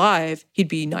still alive, he'd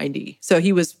be 90. So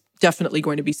he was definitely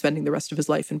going to be spending the rest of his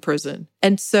life in prison.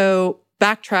 And so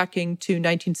backtracking to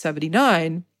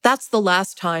 1979, that's the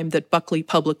last time that Buckley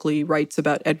publicly writes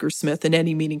about Edgar Smith in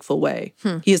any meaningful way.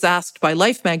 He is asked by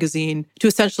Life magazine to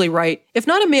essentially write, if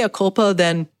not a mea culpa,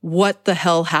 then what the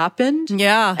hell happened?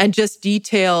 Yeah. And just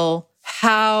detail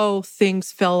how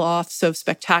things fell off so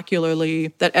spectacularly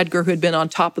that Edgar, who had been on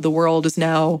top of the world, is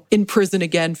now in prison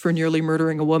again for nearly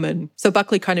murdering a woman. So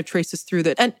Buckley kind of traces through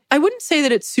that. And I wouldn't say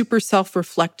that it's super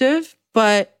self-reflective,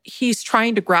 but he's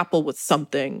trying to grapple with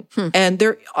something. And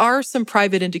there are some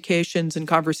private indications and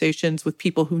conversations with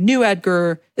people who knew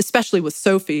Edgar, especially with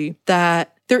Sophie,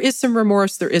 that there is some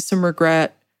remorse, there is some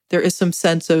regret. There is some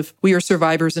sense of we are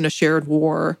survivors in a shared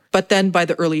war. But then by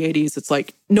the early 80s, it's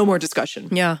like no more discussion.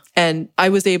 Yeah. And I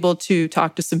was able to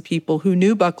talk to some people who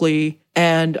knew Buckley,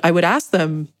 and I would ask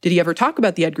them, did he ever talk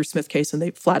about the Edgar Smith case? And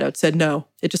they flat out said no.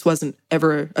 It just wasn't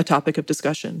ever a topic of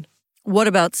discussion. What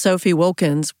about Sophie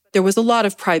Wilkins? There was a lot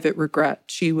of private regret.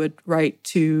 She would write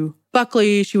to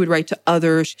Buckley, she would write to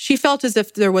others. She felt as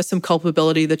if there was some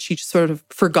culpability that she just sort of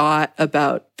forgot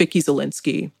about Vicky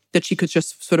Zielinski, that she could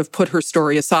just sort of put her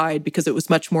story aside because it was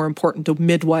much more important to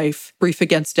midwife Brief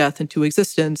Against Death into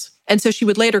existence. And so she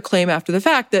would later claim after the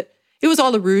fact that it was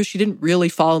all a ruse. She didn't really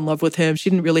fall in love with him. She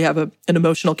didn't really have an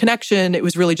emotional connection. It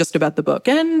was really just about the book.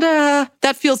 And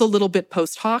that feels a little bit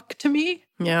post hoc to me.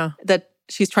 Yeah. That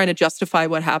she's trying to justify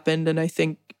what happened. And I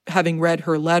think having read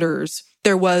her letters,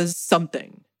 there was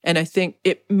something. And I think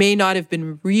it may not have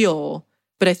been real,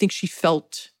 but I think she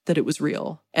felt that it was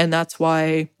real. And that's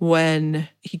why when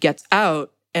he gets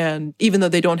out, and even though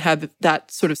they don't have that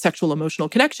sort of sexual emotional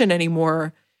connection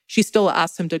anymore, she still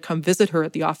asks him to come visit her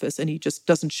at the office, and he just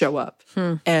doesn't show up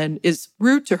and is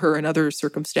rude to her in other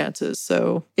circumstances.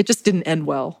 So it just didn't end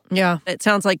well. Yeah. It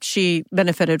sounds like she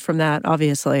benefited from that,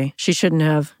 obviously. She shouldn't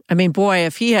have. I mean, boy,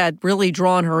 if he had really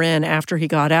drawn her in after he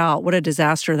got out, what a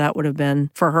disaster that would have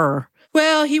been for her.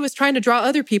 Well, he was trying to draw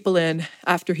other people in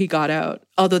after he got out,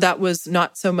 although that was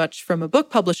not so much from a book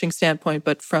publishing standpoint,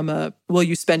 but from a will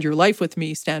you spend your life with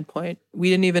me standpoint. We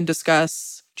didn't even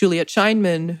discuss Juliet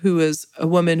Scheinman, who is a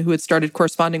woman who had started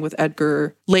corresponding with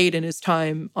Edgar late in his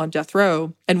time on death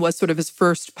row and was sort of his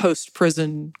first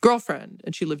post-prison girlfriend.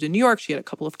 And she lived in New York. She had a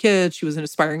couple of kids. She was an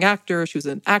aspiring actor. She was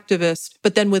an activist.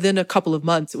 But then within a couple of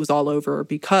months, it was all over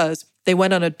because they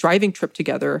went on a driving trip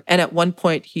together. And at one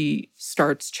point, he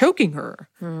starts choking her.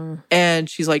 And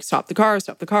she's like, stop the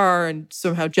car, and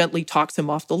somehow gently talks him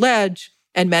off the ledge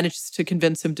and manages to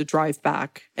convince him to drive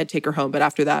back and take her home. But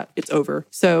after that, it's over.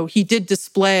 So he did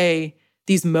display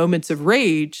these moments of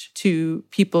rage to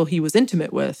people he was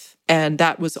intimate with. And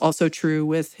that was also true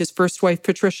with his first wife,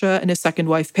 Patricia, and his second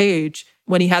wife, Paige.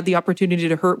 When he had the opportunity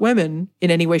to hurt women in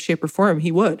any way, shape, or form,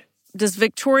 he would. Does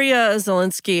Victoria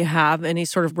Zielinski have any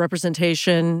sort of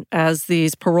representation as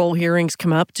these parole hearings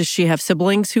come up? Does she have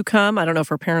siblings who come? I don't know if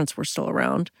her parents were still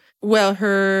around. Well,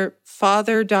 her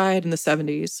father died in the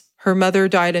 70s. Her mother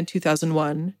died in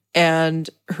 2001. And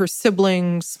her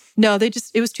siblings, no,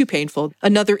 it was too painful.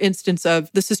 Another instance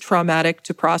of this is traumatic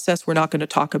to process. We're not going to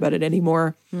talk about it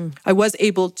anymore. I was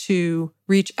able to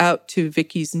reach out to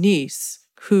Vicky's niece,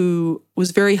 who was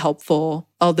very helpful,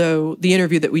 although the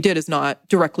interview that we did is not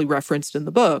directly referenced in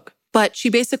the book. But she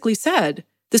basically said,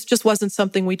 this just wasn't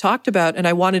something we talked about, and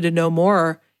I wanted to know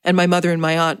more. And my mother and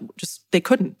my aunt they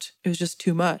couldn't. It was just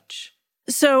too much.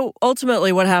 So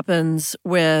ultimately, what happens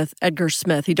with Edgar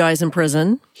Smith? He dies in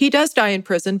prison. He does die in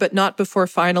prison, but not before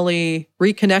finally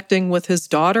reconnecting with his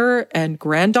daughter and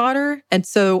granddaughter. And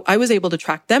so I was able to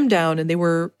track them down, and they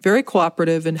were very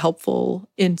cooperative and helpful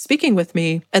in speaking with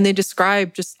me. And they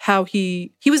described just how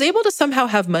he was able to somehow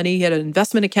have money. He had an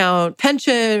investment account,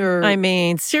 pension, or... I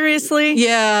mean, seriously?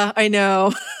 Yeah, I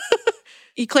know.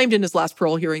 He claimed in his last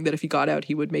parole hearing that if he got out,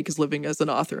 he would make his living as an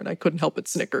author. And I couldn't help but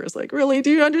snicker. It's like, really? Do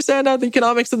you understand how the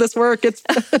economics of this work? It's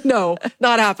no,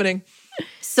 not happening.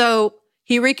 So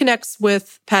he reconnects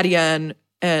with Patty Ann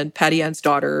and Patty Ann's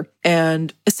daughter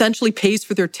and essentially pays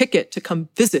for their ticket to come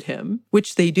visit him,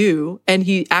 which they do. And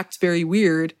he acts very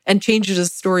weird and changes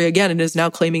his story again and is now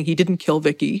claiming he didn't kill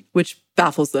Vicky, which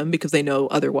baffles them because they know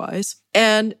otherwise.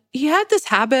 And he had this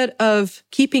habit of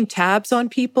keeping tabs on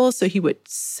people. So he would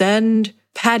send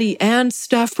Patty Ann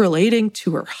stuff relating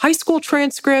to her high school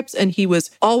transcripts. And he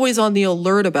was always on the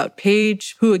alert about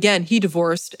Paige, who, again, he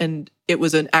divorced, and it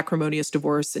was an acrimonious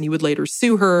divorce. And he would later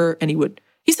sue her, and he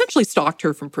essentially stalked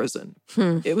her from prison.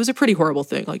 It was a pretty horrible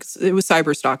thing. Like, it was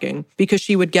cyber stalking, because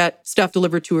she would get stuff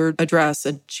delivered to her address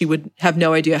and she would have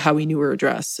no idea how he knew her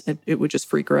address. And it would just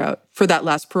freak her out. For that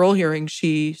last parole hearing,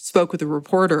 she spoke with a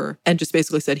reporter and just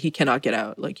basically said, he cannot get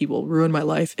out. Like, he will ruin my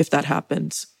life if that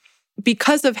happens.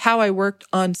 Because of how I worked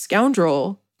on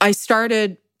Scoundrel, I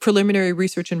started preliminary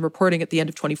research and reporting at the end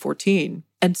of 2014.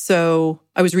 And so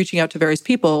I was reaching out to various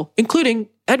people, including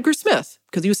Edgar Smith,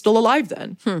 because he was still alive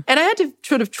then. And I had to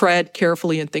sort of tread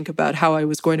carefully and think about how I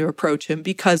was going to approach him,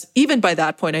 because even by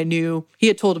that point, I knew he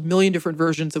had told a million different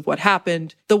versions of what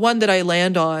happened. The one that I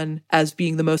land on as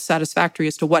being the most satisfactory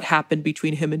as to what happened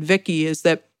between him and Vicky is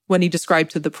that when he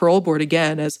described to the parole board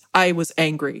again as, I was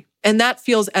angry. And that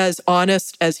feels as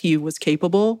honest as he was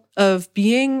capable of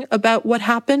being about what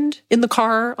happened in the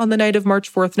car on the night of March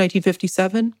 4th,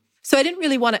 1957. So I didn't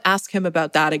really want to ask him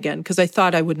about that again, because I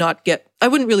thought I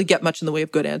wouldn't really get much in the way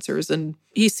of good answers. And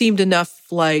he seemed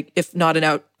enough like, if not an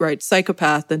outright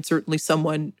psychopath, then certainly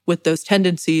someone with those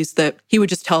tendencies that he would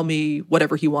just tell me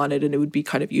whatever he wanted and it would be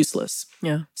kind of useless.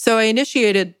 Yeah. So I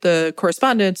initiated the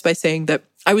correspondence by saying that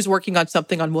I was working on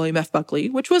something on William F. Buckley,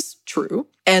 which was true,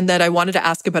 and that I wanted to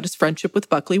ask about his friendship with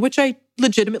Buckley, which I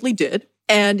legitimately did.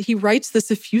 And he writes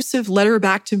this effusive letter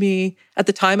back to me. At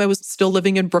the time, I was still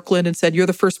living in Brooklyn, and said, you're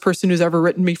the first person who's ever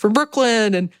written me from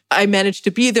Brooklyn. And I managed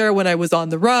to be there when I was on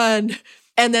the run.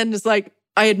 And then it's like,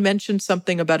 I had mentioned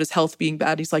something about his health being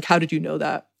bad. He's like, how did you know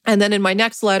that? And then in my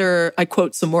next letter, I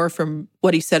quote some more from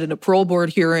what he said in a parole board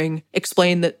hearing,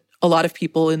 explained that a lot of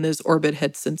people in his orbit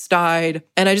had since died.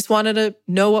 And I just wanted to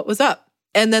know what was up.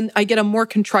 And then I get a more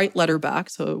contrite letter back.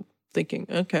 So thinking,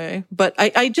 okay. But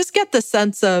I just get the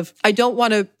sense of, I don't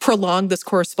want to prolong this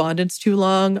correspondence too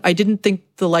long. I didn't think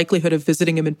the likelihood of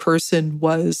visiting him in person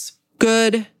was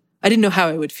good. I didn't know how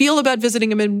I would feel about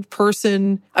visiting him in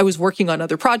person. I was working on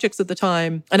other projects at the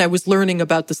time, and I was learning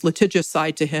about this litigious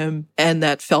side to him, and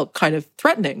that felt kind of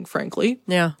threatening, frankly.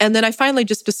 Yeah. And then I finally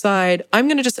just decide, I'm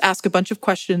going to just ask a bunch of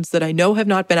questions that I know have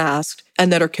not been asked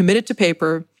and that are committed to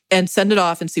paper, and send it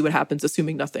off and see what happens,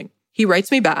 assuming nothing. He writes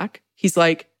me back. He's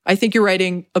like, I think you're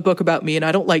writing a book about me, and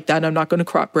I don't like that, and I'm not going to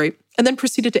cooperate. And then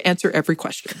proceeded to answer every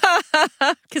question.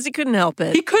 Because he couldn't help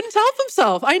it. He couldn't help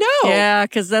himself. I know. Yeah,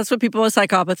 because that's what people with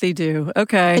psychopathy do.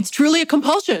 Okay. It's truly a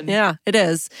compulsion. Yeah, it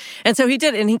is. And so he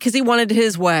did, and because he wanted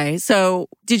his way. So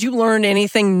did you learn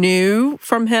anything new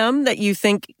from him that you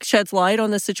think sheds light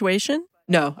on this situation?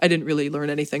 No, I didn't really learn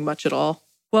anything much at all.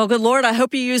 Well, good Lord, I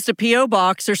hope you used a P.O.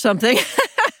 box or something.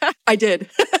 I did.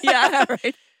 Yeah,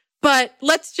 right. But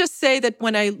let's just say that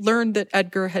when I learned that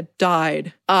Edgar had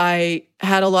died, I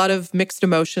had a lot of mixed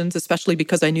emotions, especially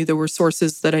because I knew there were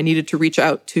sources that I needed to reach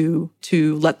out to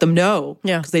let them know,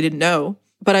 because they didn't know.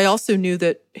 But I also knew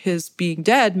that his being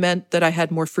dead meant that I had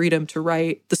more freedom to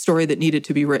write the story that needed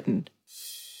to be written.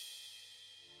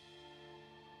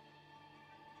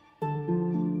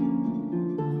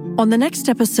 On the next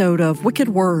episode of Wicked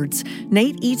Words,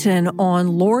 Nate Eaton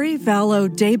on Lori Vallow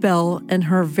Daybell and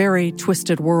her very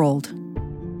twisted world.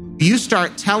 You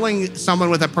start telling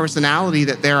someone with a personality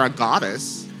that they're a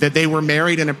goddess, that they were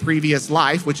married in a previous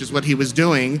life, which is what he was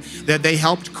doing, that they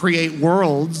helped create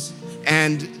worlds,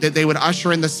 and that they would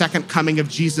usher in the second coming of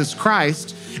Jesus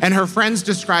Christ. And her friends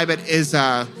describe it as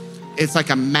it's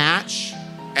like a match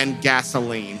and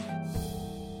gasoline.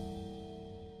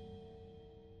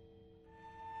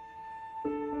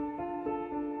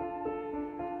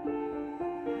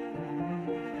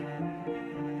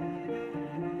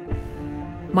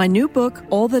 My new book,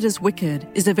 All That Is Wicked,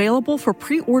 is available for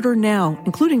pre-order now,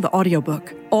 including the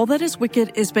audiobook. All That Is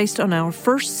Wicked is based on our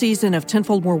first season of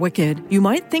Tenfold More Wicked. You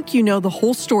might think you know the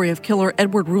whole story of killer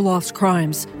Edward Ruloff's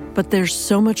crimes, but there's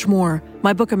so much more.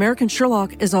 My book, American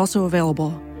Sherlock, is also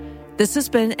available. This has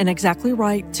been an Exactly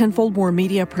Right Tenfold More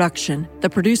Media production. The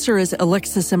producer is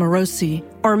Alexis Amorosi.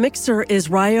 Our mixer is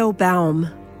Ryo Baum.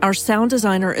 Our sound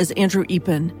designer is Andrew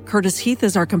Epen. Curtis Heath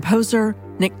is our composer.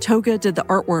 Nick Toga did the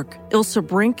artwork. Ilsa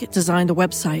Brink designed the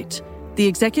website. The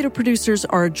executive producers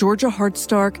are Georgia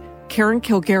Hardstark, Karen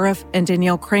Kilgariff, and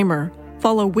Danielle Kramer.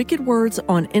 Follow Wicked Words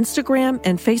on Instagram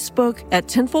and Facebook at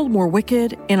Tenfold More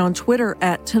Wicked and on Twitter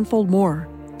at Tenfold More.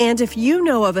 And if you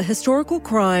know of a historical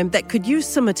crime that could use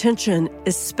some attention,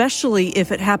 especially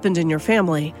if it happened in your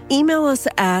family, email us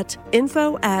at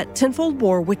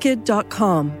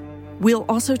info@tenfoldmorewicked.com. We'll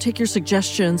also take your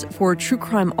suggestions for true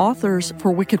crime authors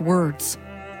for Wicked Words.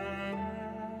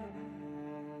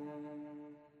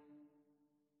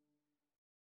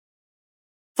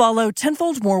 Follow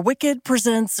Tenfold More Wicked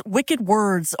presents Wicked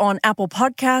Words on Apple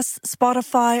Podcasts,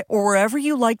 Spotify, or wherever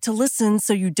you like to listen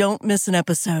so you don't miss an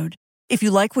episode. If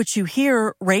you like what you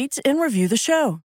hear, rate and review the show.